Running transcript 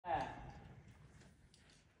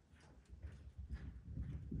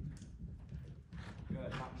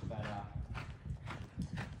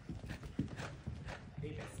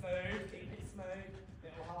smooth, keep it smooth.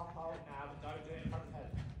 Little half hold now, but don't do it in front of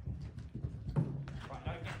head. Right,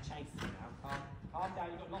 don't get chasing now. Calm down,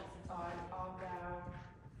 you've got lots of time. Calm down.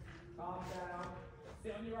 Calm down.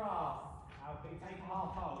 Sit on your ass. Alfie, take a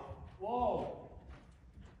half hold. Whoa.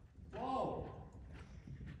 Whoa.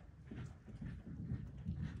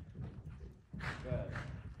 Good.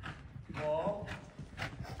 Whoa.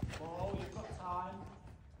 Whoa, you've got time.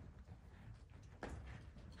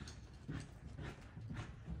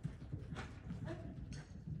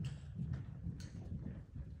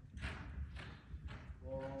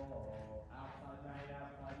 Whoa. Outside leg,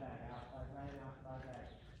 outside leg, outside leg, outside leg.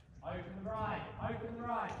 Open the right, open the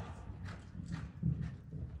right.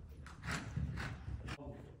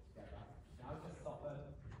 Now just soften.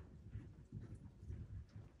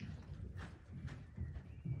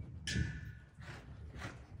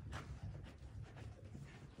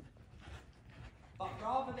 But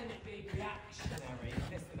rather than it being reactionary,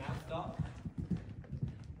 listen now, stop.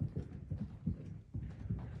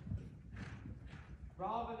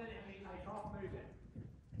 Rather than it being take off, move it.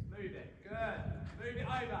 Move it, good. Move it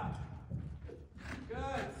over.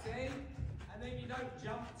 Good, see? And then you don't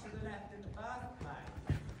jump to the left in the first place.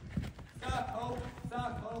 Circle,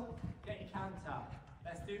 circle, get your canter.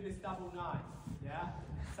 Let's do this double knife, yeah?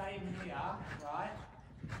 Same here, right?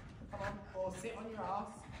 Come on, or sit on your ass,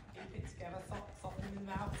 keep it together, soften the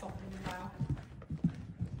mouth, soften the mouth.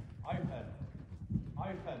 Open,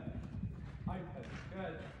 open, open,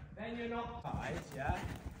 good. Then you're not tied, yeah?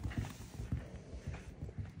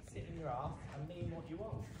 Sit in your ass and mean what you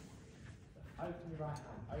want. Open your right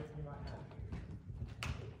hand, open your right hand.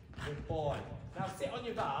 Good boy. Now sit on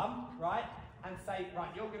your bum, right? And say,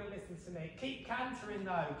 right, you're going to listen to me. Keep cantering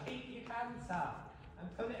though, keep your canter.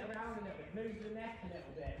 And pull it around a little bit, move your neck a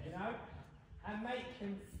little bit, you know? And make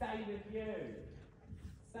him stay with you.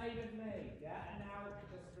 Stay with me, yeah? And now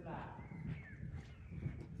just relax.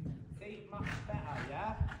 See, much better,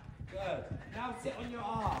 yeah? Good. Now sit on your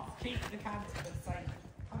arse. Keep the canter, but say,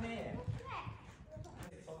 come here.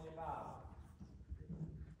 Sit on your bum.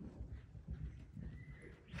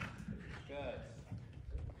 Good.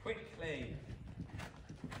 Quickly.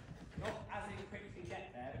 Not as in quickly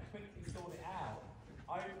get there, but quickly sort it out.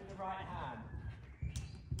 Open the right hand.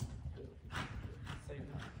 So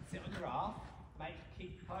sit on your arse.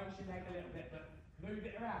 Close your leg a little bit, but move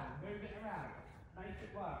it around, move it around. Make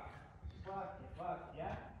it work. Work it,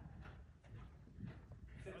 yeah?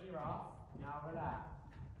 Sit on your arse. Now relax.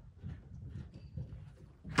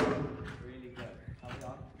 Really good. Carry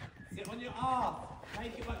on. Sit on your arse.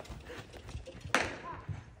 Make it work.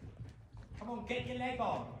 Come on, get your leg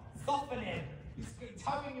on. Soften it. He's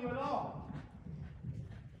towing you along.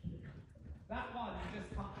 That one, you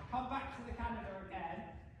just come back to the Canada again.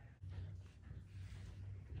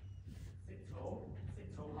 Sit tall,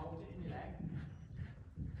 hold it in your leg.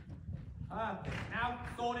 Perfect. Now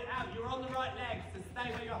sort it out. You're on the right leg, so stay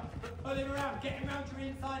where you are. But pull him around. Get him around your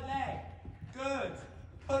inside leg. Good.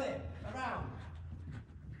 Pull it around.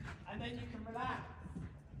 And then you can relax.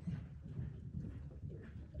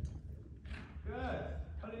 Good.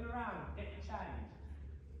 Pull him around. Get your change.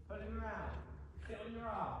 Pull him around. Sit on your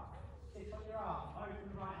arm. Sit on your arm. Open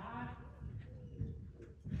the right hand.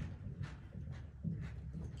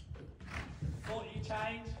 Sort your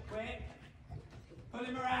change. Quick. Pull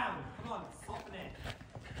him around. Come on. Soften it.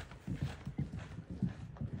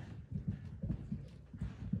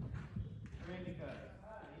 Really good.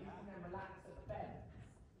 And then relax at the bend.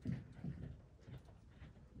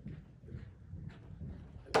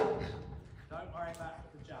 Don't worry about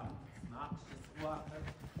the jump much. Just work them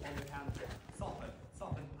on the canter. Soften.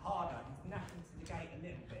 Soften harder. He's napping to the gate a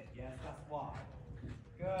little bit. Yes, that's why.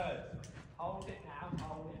 Good. Hold it now.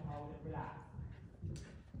 Hold it. Relax.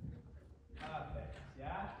 Perfect.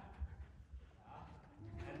 Yeah?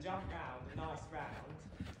 And jump round, a nice round.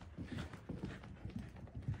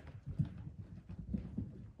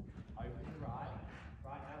 Open the right.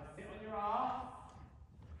 Right now, sit on your arm.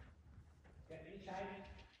 Get the shape.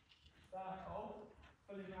 Circle.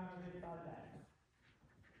 Pull it around the inside leg.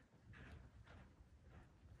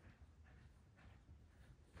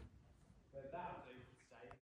 Good, that'll do.